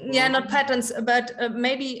mean, yeah, not patterns, but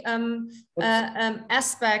maybe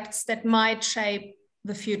aspects that might shape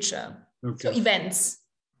the future. okay. So events,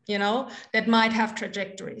 you know, that might have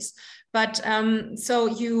trajectories. But so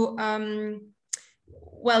you,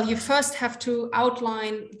 well, you first have to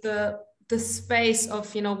outline the space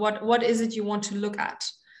of, you know, what is it you want to look at?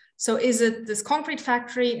 So is it this concrete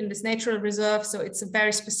factory in this natural reserve? So it's a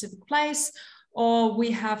very specific place. Or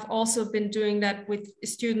we have also been doing that with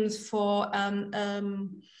students for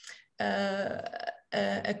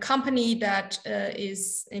a company that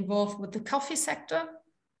is involved with the coffee sector.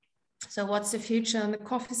 So what's the future in the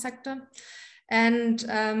coffee sector? And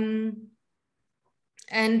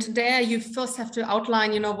there you first have to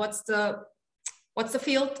outline, you know, what's the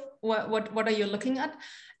field, what are you looking at,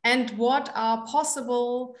 and what are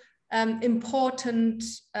possible important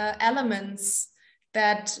elements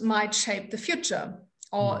that might shape the future,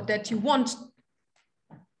 or that you want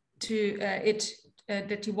to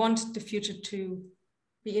that you want the future to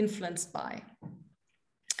be influenced by.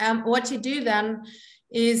 What you do then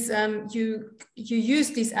is you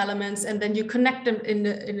use these elements and then you connect them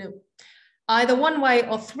in either one way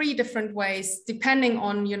or three different ways, depending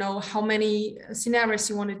on, you know, how many scenarios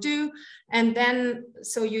you want to do. And then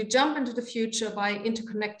so you jump into the future by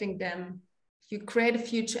interconnecting them. You create a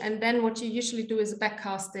future, and then what you usually do is a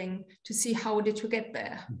backcasting to see how did you get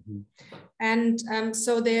there. And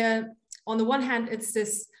so there, on the one hand, it's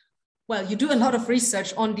this, well, you do a lot of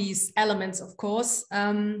research on these elements, of course,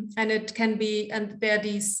 and it can be, and there are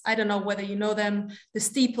these, I don't know whether you know them, the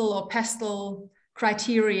steeple or pestle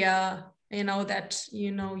criteria, you know, that,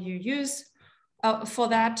 you know, you use for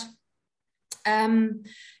that.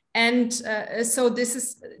 So this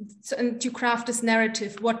is, and to craft this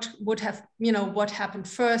narrative, what would have, you know, what happened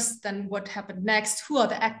first, then what happened next, who are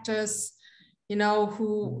the actors, you know,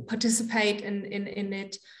 who participate in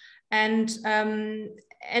it. And the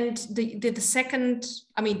second,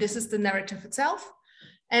 I mean, this is the narrative itself.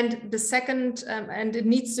 And the second, and it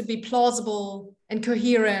needs to be plausible and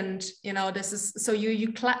coherent, you know, this is, so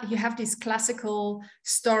you have these classical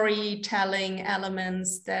storytelling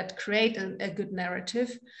elements that create a good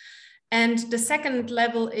narrative. And the second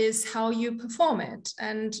level is how you perform it.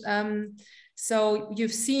 And so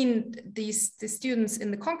you've seen the students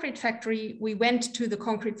in the concrete factory. We went to the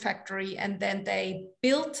concrete factory and then they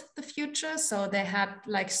built the future. So they had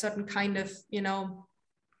like certain kind of, you know,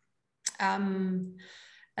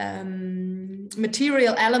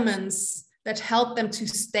 material elements that help them to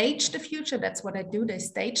stage the future. That's what I do. They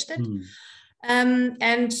staged it.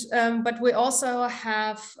 But we also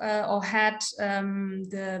have or had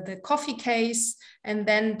the coffee case, and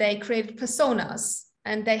then they created personas.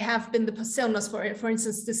 And they have been the personas for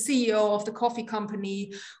instance, the CEO of the coffee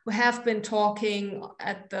company, who have been talking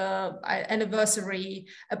at the anniversary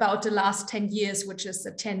about the last 10 years, which is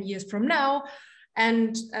 10 years from now.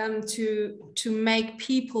 And to make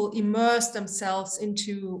people immerse themselves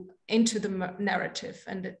into the narrative,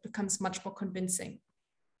 and it becomes much more convincing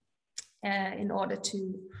in order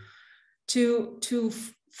to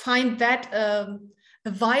find that a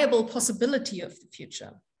viable possibility of the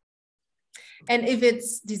future. And if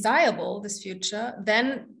it's desirable, this future,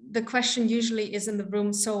 then the question usually is in the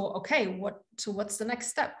room. So okay, what's the next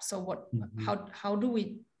step? So how do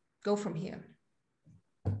we go from here?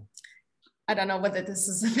 I don't know whether this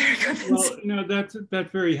is a very convincing. Well, no, that's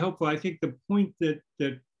very helpful. I think the point that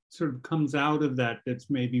sort of comes out of that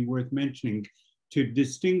that's maybe worth mentioning, to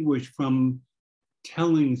distinguish from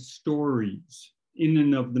telling stories in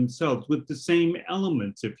and of themselves with the same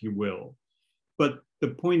elements, if you will. But the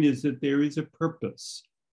point is that there is a purpose.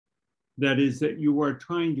 That is that you are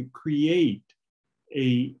trying to create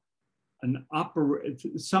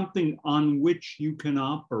something on which you can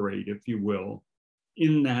operate, if you will,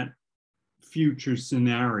 in that future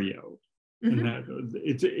scenario. And that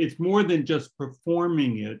it's more than just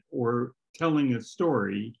performing it or telling a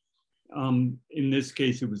story. In this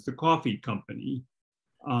case, it was the coffee company,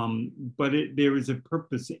 but there is a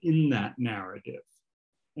purpose in that narrative.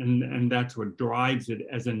 And that's what drives it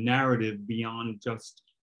as a narrative beyond just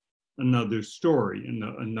another story and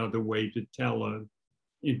another way to tell an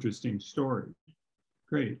interesting story.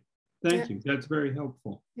 Great, thank you. That's very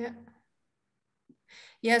helpful.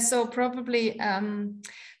 Yeah, so probably,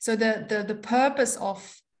 so the purpose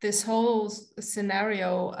of this whole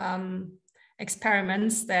scenario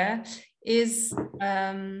experiments there is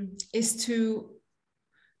to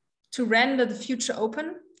render the future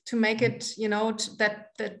open, to make it, you know,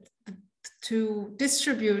 to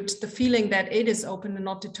distribute the feeling that it is open and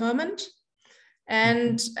not determined,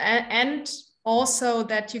 and also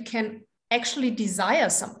that you can actually desire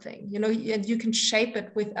something, you know, and you can shape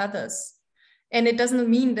it with others. And it doesn't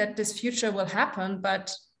mean that this future will happen,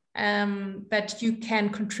 but you can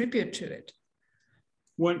contribute to it.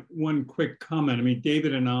 One quick comment. I mean,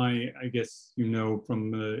 David and I guess, you know,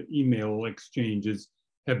 from email exchanges,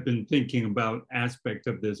 have been thinking about aspects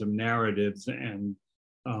of this, of narratives, and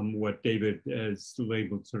what David has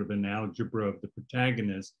labeled sort of an algebra of the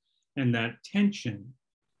protagonist. And that tension,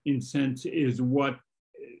 in sense, is what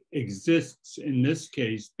exists in this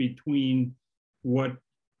case between what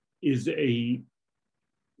is a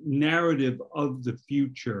narrative of the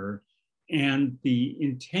future and the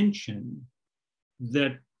intention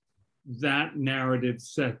that that narrative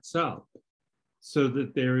sets up, so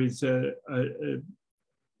that there is a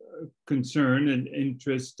concern and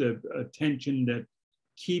interest, a tension that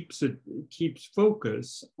keeps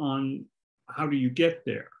focus on how do you get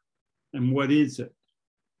there and what is it.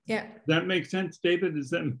 Yeah. That makes sense, David?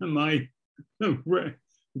 Am I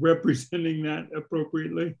representing that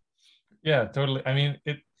appropriately? Yeah, totally. I mean,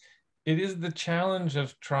 it is the challenge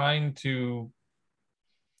of trying to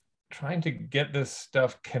get this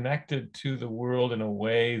stuff connected to the world in a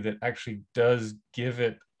way that actually does give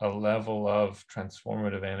it a level of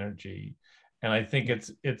transformative energy. And I think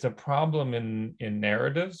it's a problem in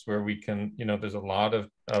narratives where we can, you know, there's a lot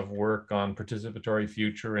of work on participatory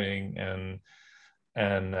futuring and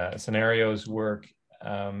scenarios work,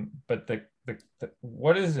 but the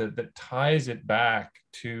what is it that ties it back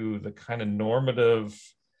to the kind of normative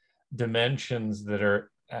dimensions that are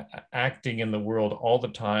acting in the world all the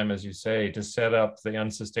time, as you say, to set up the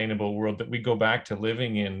unsustainable world that we go back to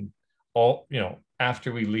living in, all, you know,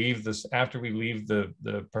 after we leave the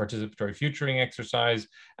participatory futuring exercise,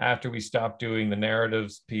 after we stop doing the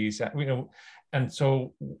narratives piece, you know. And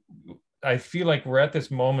so I feel like we're at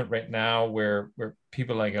this moment right now where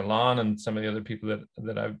people like Elan and some of the other people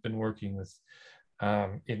that I've been working with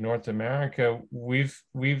in North America, we've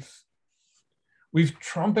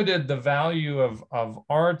trumpeted the value of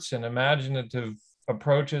arts and imaginative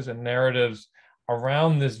approaches and narratives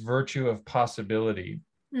around this virtue of possibility.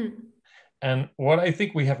 Mm. And what I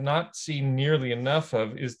think we have not seen nearly enough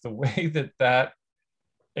of is the way that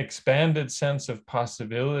expanded sense of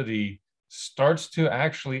possibility starts to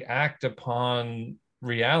actually act upon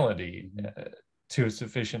reality to a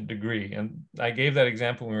sufficient degree. And I gave that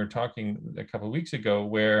example when we were talking a couple of weeks ago,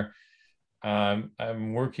 where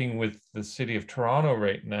I'm working with the city of Toronto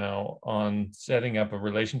right now on setting up a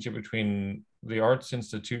relationship between the arts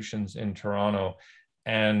institutions in Toronto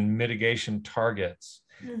and mitigation targets.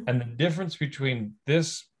 Mm. And the difference between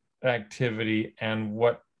this activity and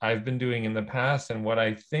what I've been doing in the past and what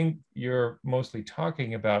I think you're mostly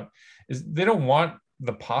talking about is they don't want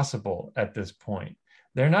the possible at this point.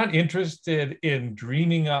 They're not interested in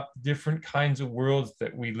dreaming up different kinds of worlds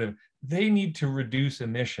that we live. They need to reduce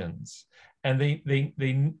emissions. And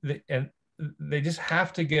they just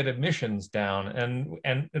have to get emissions down,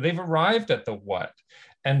 and they've arrived at the what.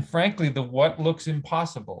 And frankly, the what looks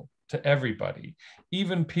impossible to everybody,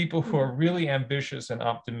 even people who are really ambitious and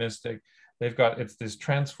optimistic. It's this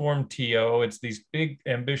transformed TO, it's these big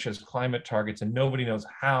ambitious climate targets, and nobody knows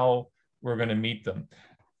how we're going to meet them.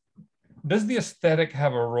 Does the aesthetic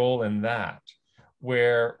have a role in that,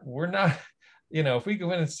 where we're not, you know, if we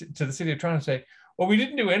go into the city of Toronto and say, well, we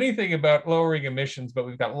didn't do anything about lowering emissions, but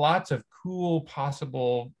we've got lots of cool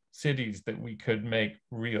possible cities that we could make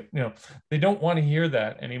real. You know, they don't want to hear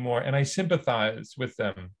that anymore. And I sympathize with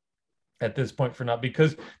them at this point for not,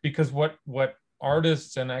 because what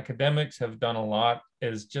artists and academics have done a lot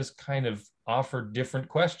is just kind of offer different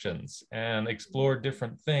questions and explore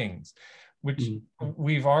different things, which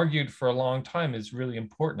we've argued for a long time is really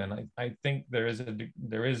important. And I think there is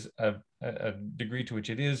a degree to which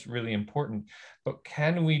it is really important. But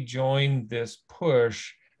can we join this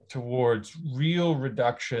push towards real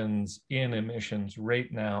reductions in emissions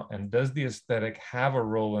right now? And does the aesthetic have a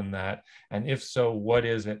role in that? And if so, what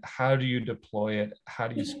is it? How do you deploy it? How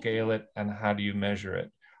do you scale it? And how do you measure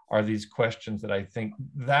it? Are these questions that I think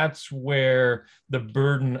that's where the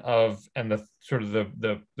burden of and the sort of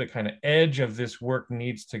the kind of edge of this work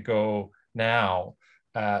needs to go now,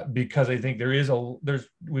 because I think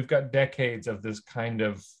we've got decades of this kind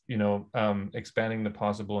of, you know, expanding the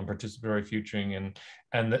possible and participatory futuring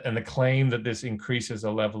and the claim that this increases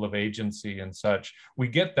a level of agency and such. We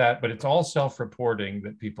get that, but it's all self-reporting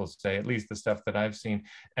that people say, at least the stuff that I've seen,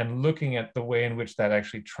 and looking at the way in which that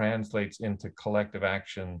actually translates into collective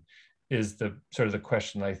action is the sort of the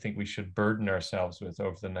question I think we should burden ourselves with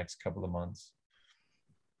over the next couple of months.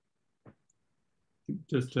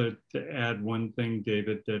 Just to add one thing,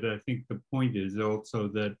 David, that I think the point is also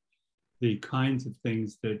that the kinds of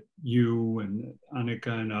things that you and Anke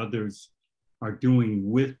and others are doing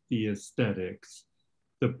with the aesthetics.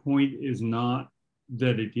 The point is not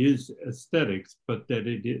that it is aesthetics, but that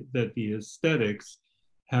that the aesthetics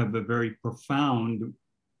have a very profound,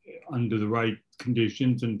 under the right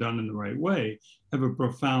conditions and done in the right way, have a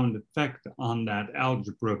profound effect on that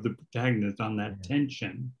algebra of the protagonist, on that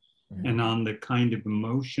tension, and on the kind of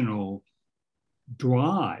emotional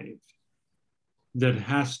drive that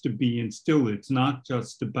has to be instilled. It's not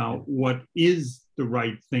just about what is the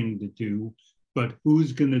right thing to do, but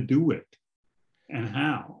who's going to do it and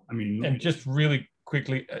how. I mean, and just really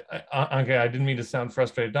quickly, Anke, I didn't mean to sound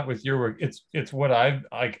frustrated, not with your work. It's what I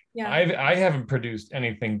haven't produced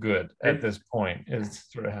anything good at this point, is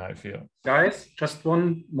sort of how I feel. Guys, just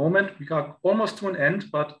one moment. We got almost to an end,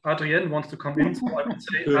 but Adrienne wants to come in. So I would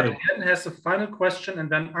say Adrienne has a final question, and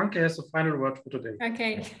then Anke has a final word for today.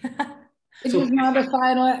 Okay. It is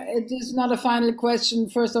not a final question.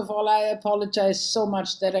 First of all, I apologize so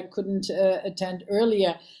much that I couldn't attend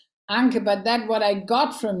earlier, Anke, but what I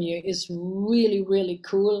got from you is really, really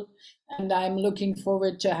cool. And I'm looking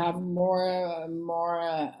forward to have more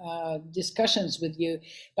discussions with you.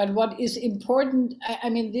 But what is important, I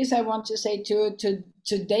mean, this I want to say to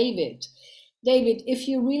David. David, if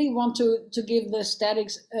you really want to give the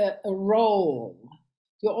aesthetics a role,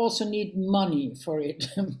 you also need money for it,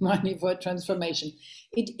 money for transformation.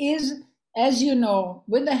 It is, as you know,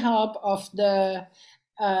 with the help of the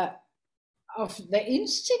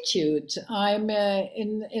institute, I'm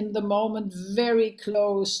in the moment very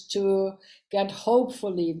close to get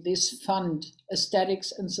hopefully this fund,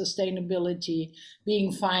 Aesthetics and Sustainability,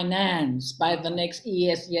 being financed by the next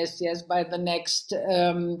IASS, by the next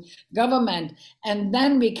government. And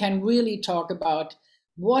then we can really talk about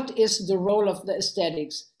what is the role of the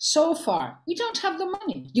aesthetics. So far, we don't have the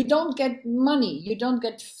money. You don't get money. You don't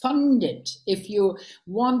get funded if you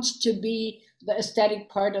want to be the aesthetic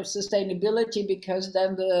part of sustainability, because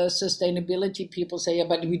then the sustainability people say, yeah,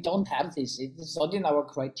 but we don't have this. It's not in our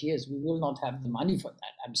criteria. We will not have the money for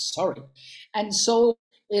that. I'm sorry. And so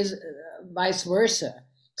is vice versa.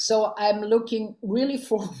 So I'm looking really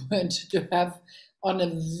forward to have on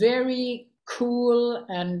a very cool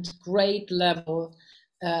and great level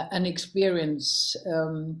an experience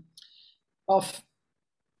of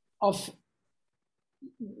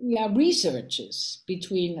researches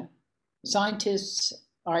between scientists,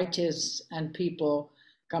 artists, and people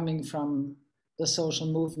coming from the social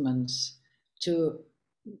movements to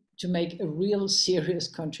make a real serious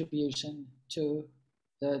contribution to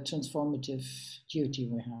the transformative duty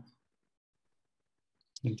we have.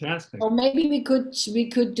 Fantastic. Or maybe we could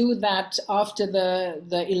do that after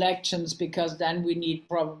the elections, because then we need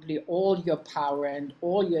probably all your power and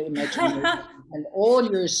all your imagination and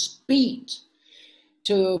all your speed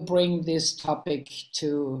to bring this topic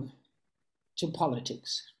to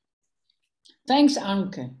politics. Thanks,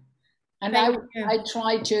 Anke. And I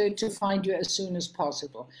try to find you as soon as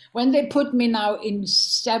possible. When they put me now in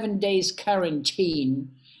 7 days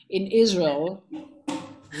quarantine in Israel,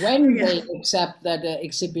 when they accept that the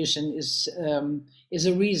exhibition is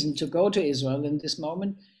a reason to go to Israel in this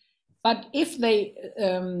moment, but if they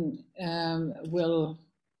will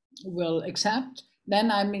accept,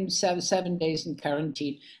 then I'm in 7 days in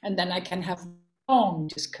quarantine, and then I can have long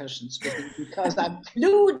discussions with you, because I'm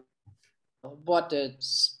glued. What a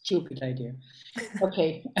stupid idea.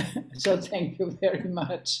 Okay, so thank you very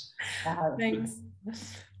much. Thanks.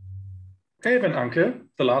 Okay, then Anke,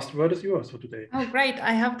 the last word is yours for today. Oh, great.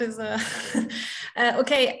 I have this.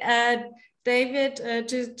 Okay, David,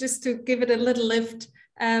 just to give it a little lift,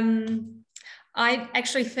 I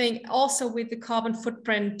actually think also with the carbon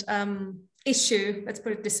footprint issue, let's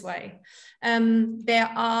put it this way, there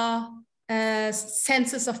are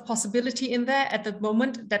senses of possibility in there at the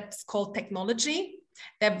moment that's called technology.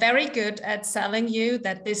 They're very good at selling you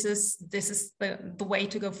that this is the way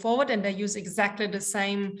to go forward, and they use exactly the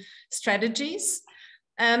same strategies.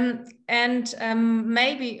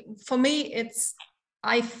 Maybe for me,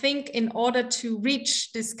 I think in order to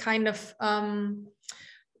reach this kind of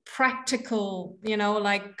practical,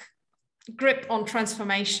 like grip on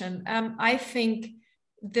transformation, I think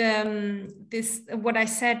what I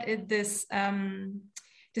said is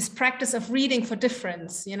this practice of reading for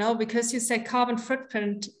difference, because you said carbon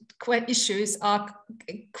footprint issues are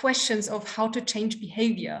questions of how to change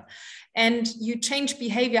behavior, and you change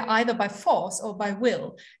behavior either by force or by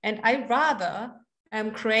will. And I rather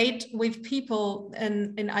create with people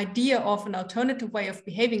an idea of an alternative way of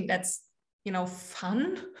behaving that's you know,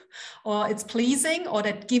 fun, or it's pleasing, or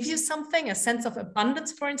that gives you something, a sense of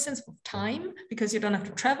abundance, for instance, of time, because you don't have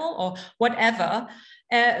to travel or whatever,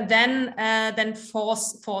 then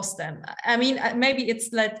force them. I mean, maybe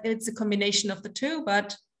it's a combination of the two,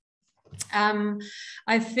 but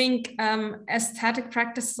I think aesthetic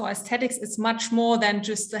practices or aesthetics is much more than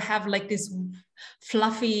just to have like this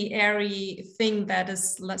fluffy, airy thing that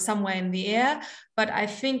is somewhere in the air. But I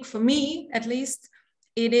think for me, at least,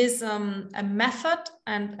 it is a method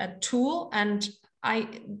and a tool, and I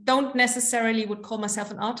don't necessarily would call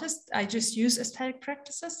myself an artist. I just use aesthetic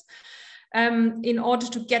practices in order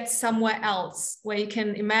to get somewhere else where you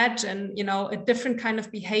can imagine, you know, a different kind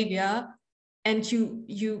of behavior, and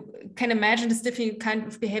you can imagine this different kind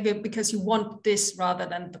of behavior because you want this rather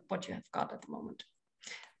than what you have got at the moment.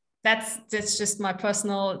 That's just my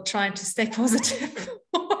personal trying to stay positive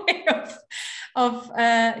way of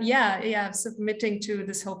submitting to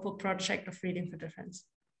this hopeful project of Reading for Difference.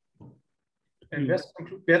 And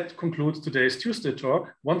that concludes today's Tuesday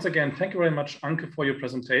talk. Once again, thank you very much, Anke, for your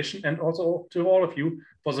presentation, and also to all of you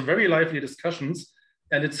for the very lively discussions.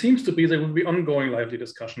 And it seems to be there will be ongoing lively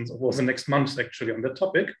discussions over the next months, actually, on that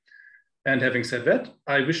topic. And having said that,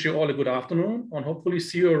 I wish you all a good afternoon, and hopefully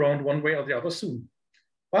see you around one way or the other soon.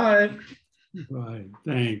 Bye. Bye.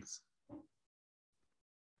 Thanks.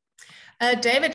 David.